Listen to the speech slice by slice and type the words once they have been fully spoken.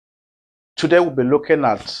Today we'll be looking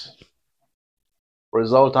at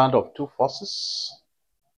resultant of two forces.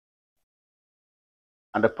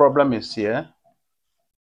 And the problem is here.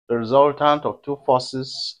 The resultant of two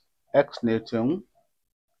forces, X Newton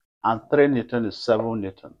and 3 Newton is 7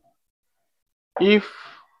 Newton. If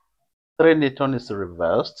 3 Newton is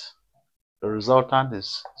reversed, the resultant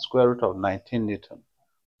is square root of 19 Newton.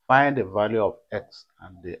 Find the value of X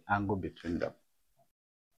and the angle between them.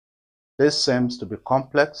 This seems to be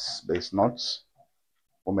complex, but it's not.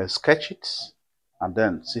 We may sketch it and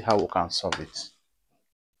then see how we can solve it.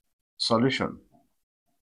 Solution.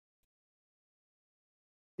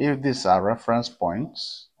 If these are reference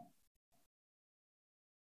points,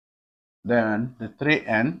 then the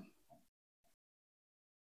 3n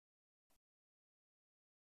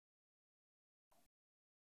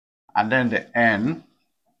and then the n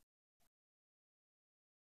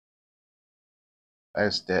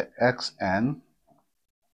is the xn.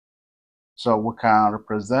 So we can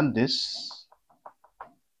represent this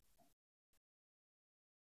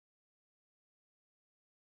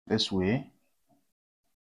way,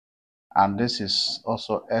 and this is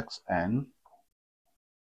also xn,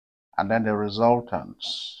 and then the resultant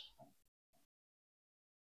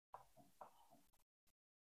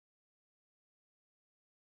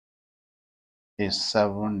is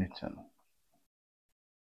 7 Newton,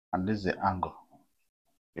 and this is the angle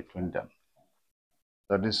between them.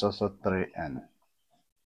 So this is also 3n,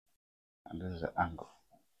 and this is the angle.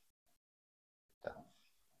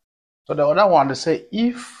 So the other one, they say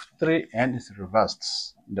if 3n is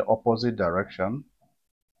reversed in the opposite direction,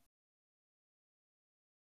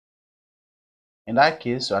 in that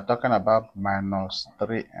case, we are talking about minus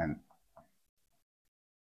 3n.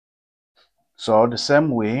 So the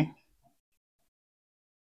same way,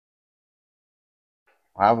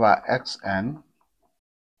 we have our xn.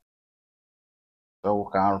 So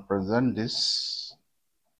we can represent this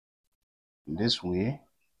way.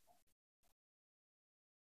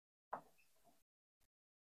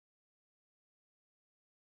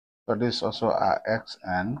 So this is also our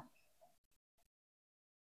xn,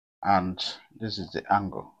 and this is the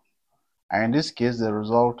angle. And in this case, the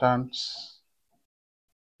resultant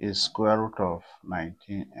is square root of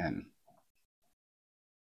 19n.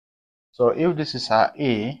 So if this is our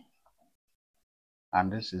A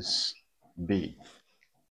and this is B,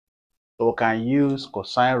 so we can use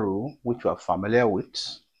cosine rule, which we are familiar with,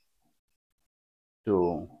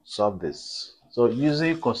 to solve this. So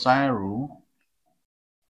using cosine rule,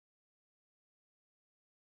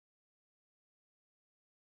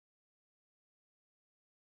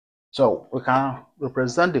 so we can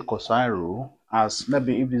represent the cosine rule as,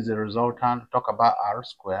 maybe if this is the resultant, talk about r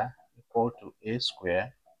square equal to a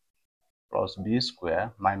square plus b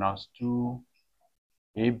square minus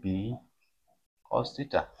 2ab cos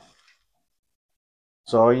theta.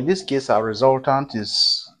 So in this case, our resultant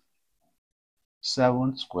is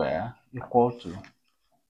 7 square equal to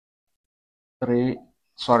 3,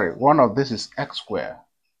 sorry, one of this is x square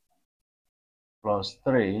plus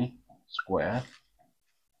 3 square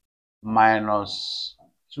minus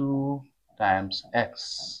 2 times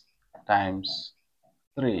x times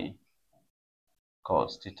 3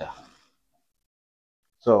 cos theta.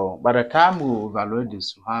 So by the time we evaluate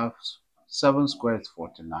this, we have 7 squared is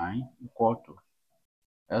 49 equal to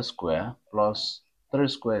x square plus 3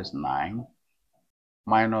 squared is 9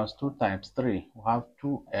 minus 2 times 3, we have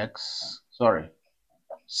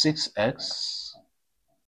 6x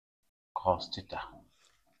cos theta.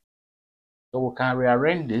 So we can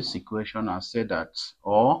rearrange this equation and say that,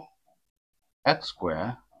 or x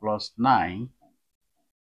squared plus 9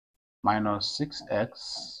 minus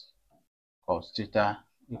 6x cos theta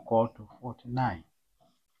equal to 49.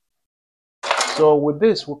 So with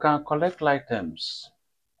this, we can collect like terms.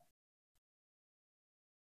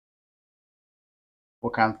 We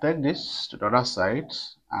can take this to the other side,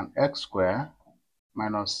 and x squared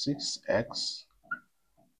minus 6x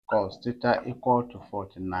cos theta equal to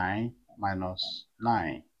 49 minus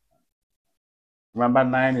 9. Remember,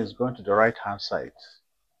 9 is going to the right hand side,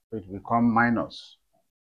 so it will become minus.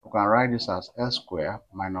 We can write this as x squared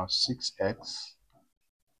minus 6x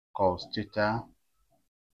cos theta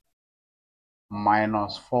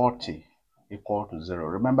minus 40 equal to 0.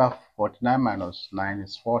 Remember, 49 minus 9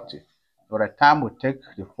 is 40. So by the time we take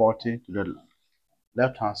the 40 to the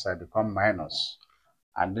left hand side, become minus,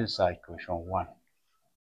 and this is our equation 1.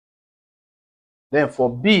 Then for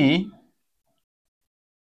B,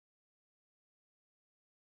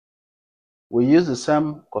 we use the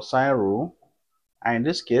same cosine rule, and in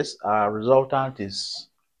this case, our resultant is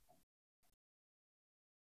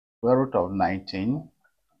square root of 19,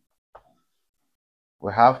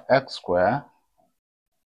 we have x squared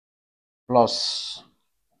plus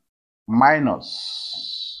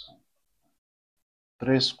minus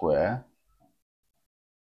 3 squared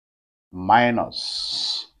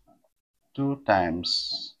minus 2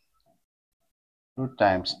 times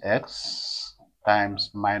x times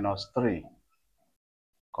minus 3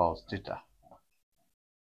 cos theta.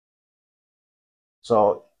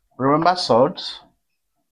 So remember sort,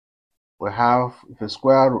 we have, if the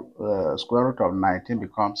square root of 19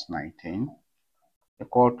 becomes 19,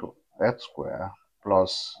 equal to x squared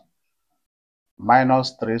plus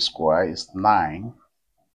minus 3 squared is 9,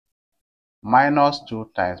 minus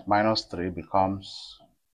 2 times minus 3 becomes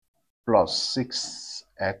plus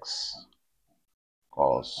 6x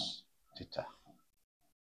cos theta.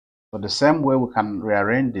 So the same way we can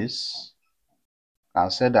rearrange this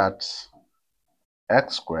and say that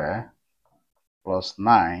x squared plus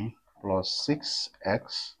 9 plus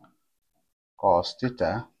 6x cos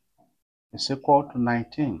theta is equal to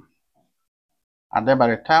 19. And then by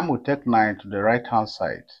the time we take 9 to the right hand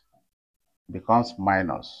side, it becomes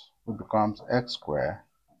minus. It becomes x squared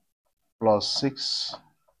plus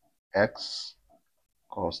 6x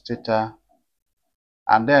cos theta.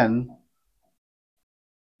 And then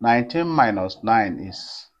 19 minus 9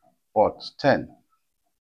 is what? 10.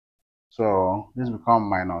 So this becomes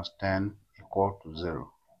minus 10 equal to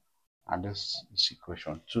 0. And this is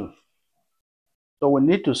equation 2. So we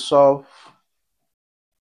need to solve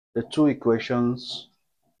the two equations.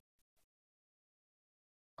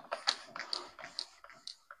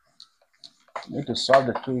 We need to solve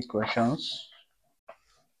the two equations.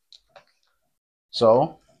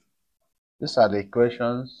 So these are the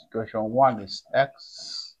equations. Equation 1 is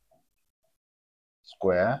x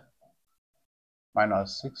squared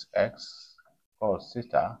minus 6x cos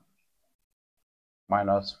theta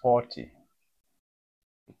minus 40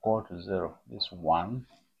 equal to 0. This 1.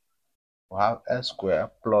 We have x squared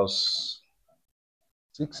plus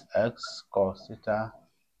 6x cos theta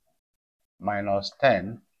minus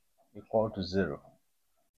 10 equal to 0.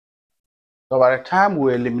 So by the time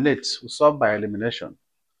we eliminate, we solve by elimination.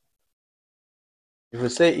 If we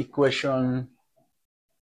say equation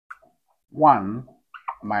 1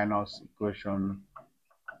 minus equation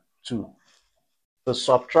 2, to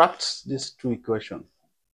subtract these two equations,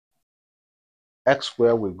 x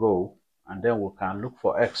squared will go, and then we can look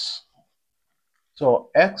for x. So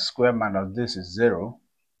x squared minus this is 0.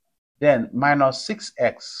 Then minus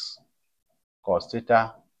 6x cos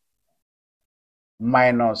theta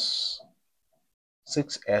minus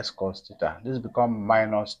 6x cos theta. This becomes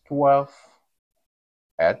minus 12x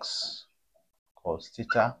cos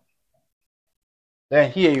theta.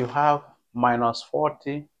 Then here you have minus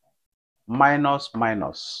 40 minus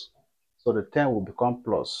minus. So the 10 will become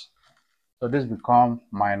plus. So this becomes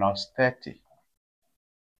minus 30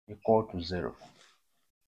 equal to 0.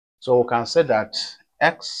 So we can say that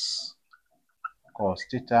x cos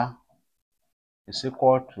theta is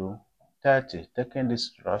equal to 30, taking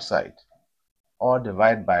this to the other side, or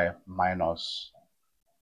divide by minus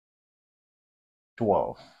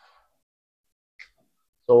 12.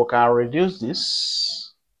 So we can reduce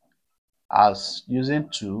this as using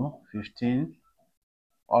 2, 15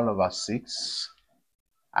 all over 6,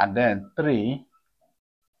 and then 3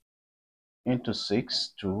 into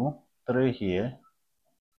 6, 2, 3 here,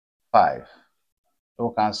 5. So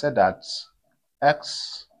we can say that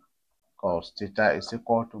x cos theta is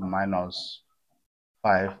equal to minus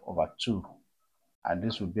 5 over 2, and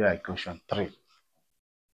this will be our equation 3.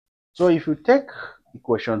 So if you take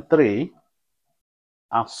equation 3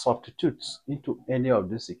 and substitute into any of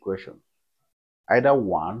these equations, either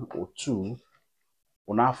 1 or 2,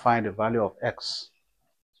 we'll now find the value of x.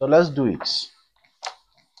 So let's do it.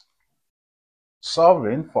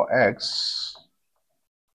 Solving for x,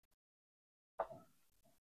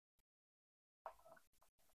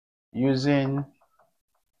 using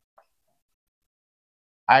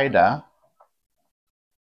either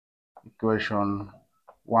equation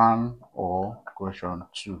 1 or equation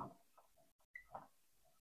 2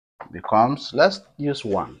 becomes, let's use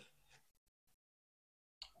 1,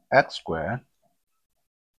 x squared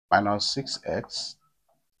minus 6x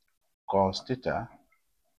cos theta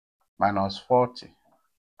minus 40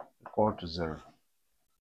 equal to 0.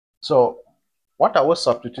 So what are we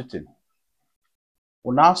substituting?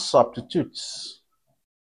 We now substitute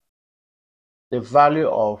the value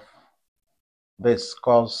of this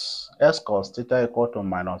s cos theta equal to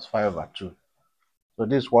minus 5 over 2. So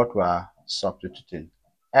this is what we are substituting.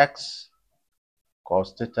 X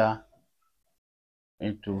cos theta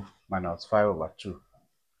into minus 5 over 2.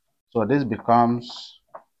 So this becomes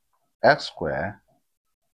x squared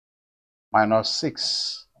minus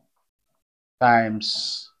 6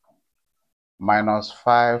 times minus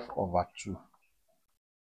 5 over 2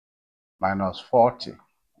 minus 40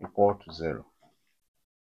 equal to 0.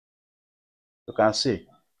 You can see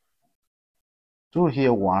 2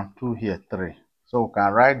 here 1, 2 here 3. So we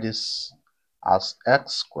can write this as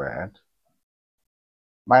x squared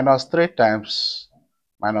minus 3 times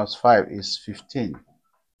minus 5 is 15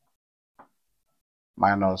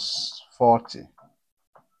 minus 40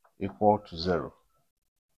 equal to 0.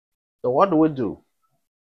 So what do we do?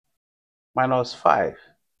 Minus 5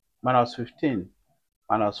 minus 15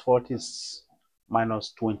 minus 40 is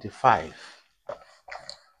minus 25.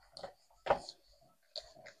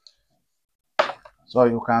 So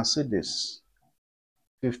you can see this.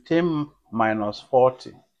 15 minus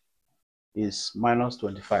 40 is minus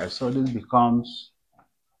 25. So this becomes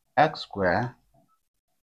x squared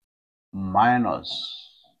minus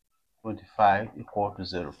 25 equal to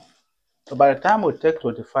 0. So by the time we take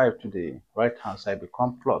 25 to the right hand side,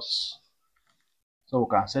 become plus. So we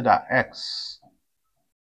can say that x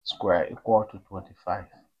squared equal to 25.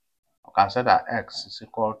 We can say that x is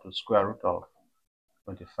equal to square root of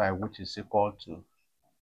 25, which is equal to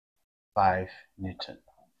 5 Newton.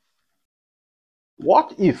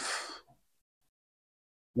 What if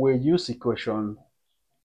we use equation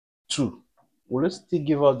 2? Will it still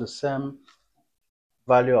give us the same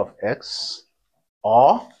value of x?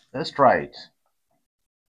 Or let's try it.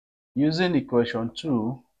 Using equation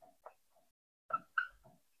 2,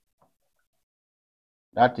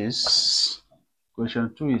 that is,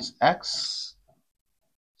 equation 2 is x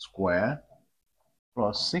squared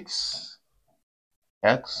plus 6x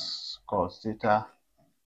cos theta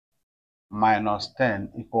minus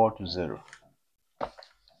 10 equal to 0.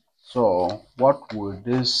 So what will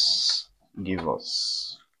this give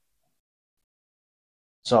us?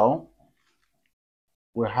 So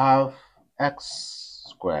we have x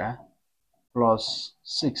squared plus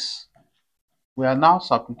 6. We are now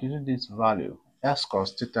substituting this value, x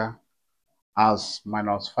cos theta, as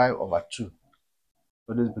minus 5 over 2.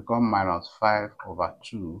 So this becomes minus 5 over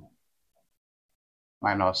 2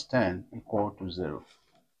 minus 10 equal to 0.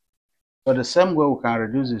 So the same way we can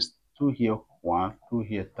reduce this 2 here 1, 2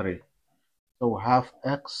 here 3. So we have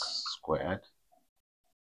x squared.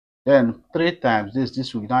 Then 3 times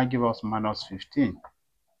this will now give us minus 15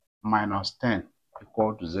 minus 10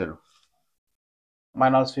 equal to 0.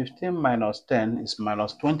 Minus 15 minus 10 is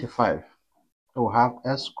minus 25. So we have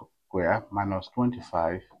x squared minus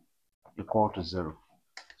 25 equal to 0.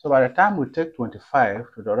 So by the time we take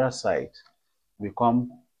 25 to the other side, we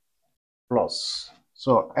become plus.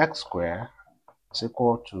 So x squared is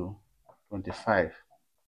equal to 25,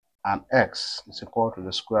 and x is equal to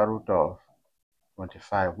the square root of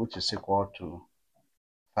 25, which is equal to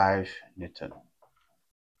 5 Newton.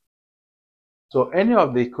 So any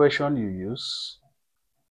of the equation you use,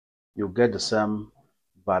 you get the same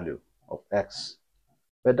value of x.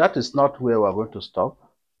 But that is not where we're going to stop.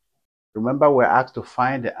 Remember, we're asked to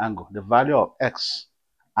find the angle, the value of x,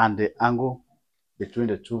 and the angle between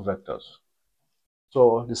the two vectors.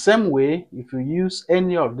 So the same way, if you use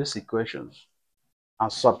any of these equations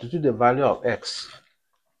and substitute the value of x,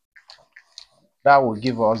 that will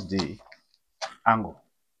give us the angle.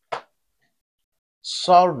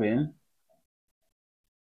 Solving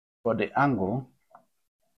for the angle,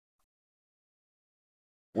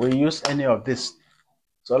 we use any of this.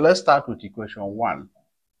 So let's start with equation 1.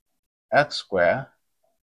 X squared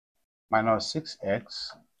minus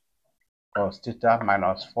 6x cos theta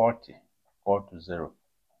minus 40 equal to 0.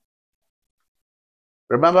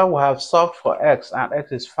 Remember, we have solved for x, and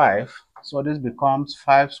x is 5. So this becomes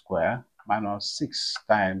 5 squared minus 6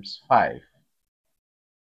 times 5.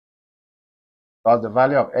 Because the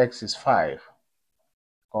value of x is 5.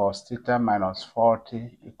 Cos theta minus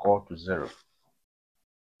 40 equal to 0.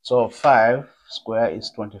 So 5 squared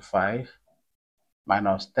is 25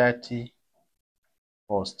 minus 30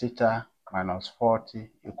 cos theta minus 40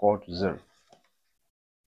 equal to 0.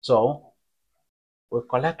 So we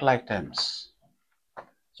collect like terms.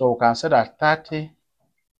 So we can say that 30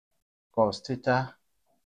 cos theta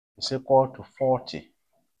is equal to 40.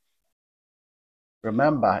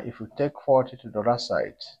 Remember, if we take 40 to the other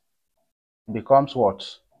side, it becomes what?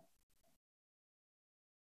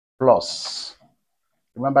 Plus.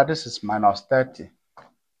 Remember, this is minus 30.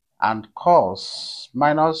 And cos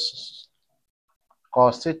minus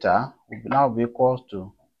cos theta will now be equal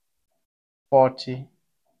to 40.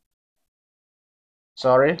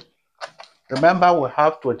 Sorry. Remember, we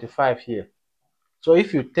have 25 here. So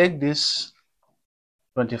if you take this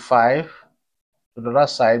 25 to the other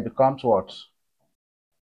side, becomes what?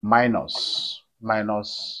 Minus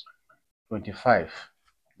 25. Is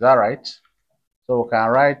that right? So we can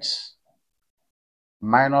write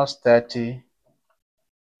minus 30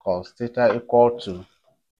 cos theta equal to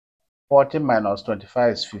 40 minus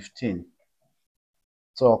 25 is 15.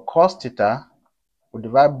 So cos theta, we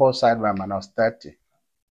divide both sides by minus 30,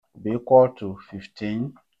 will be equal to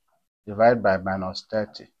 15 divided by minus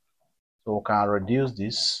 30. So we can reduce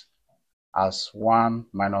this as 1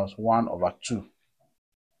 minus 1 over 2.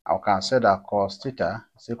 I can say that cos theta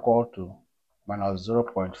is equal to minus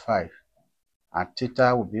 0.5, and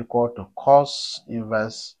theta will be equal to cos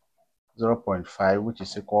inverse 0.5, which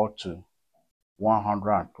is equal to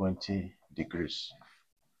 120 degrees.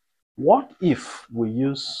 What if we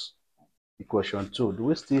use equation 2? Do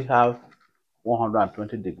we still have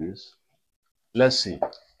 120 degrees? Let's see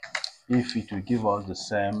if it will give us the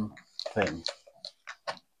same thing.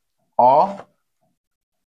 Or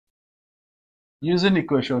using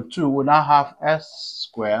equation 2, we now have s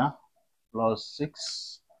squared plus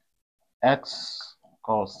 6x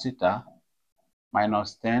cos theta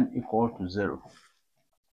minus 10 equal to 0.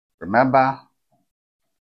 Remember,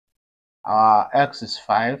 our x is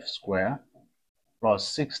 5 squared plus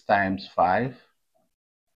 6 times 5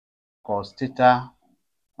 cos theta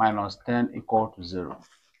minus 10 equal to 0.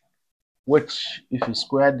 Which, if you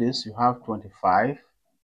square this, you have 25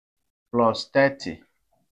 plus 30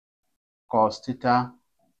 cos theta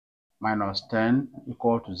minus 10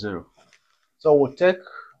 equal to 0. So we'll take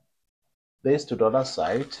this to the other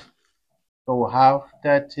side. So we'll have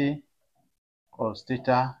 30 cos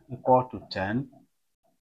theta equal to 10.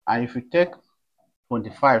 And if you take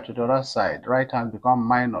 25 to the other side, right hand become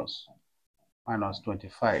minus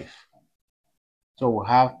 25. So we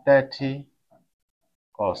have 30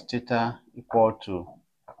 cos theta equal to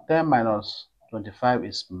 10 minus 25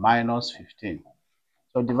 is minus 15.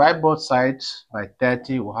 So divide both sides by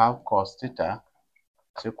 30, we have cos theta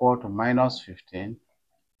is equal to minus 15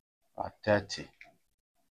 by 30.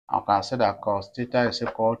 And we can say that cos theta is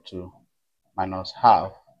equal to minus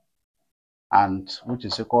half, and which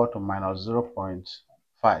is equal to minus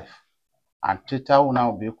 0.5. And theta will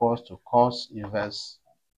now be equal to cos inverse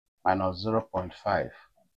minus 0.5,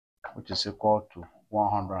 which is equal to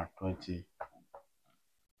 120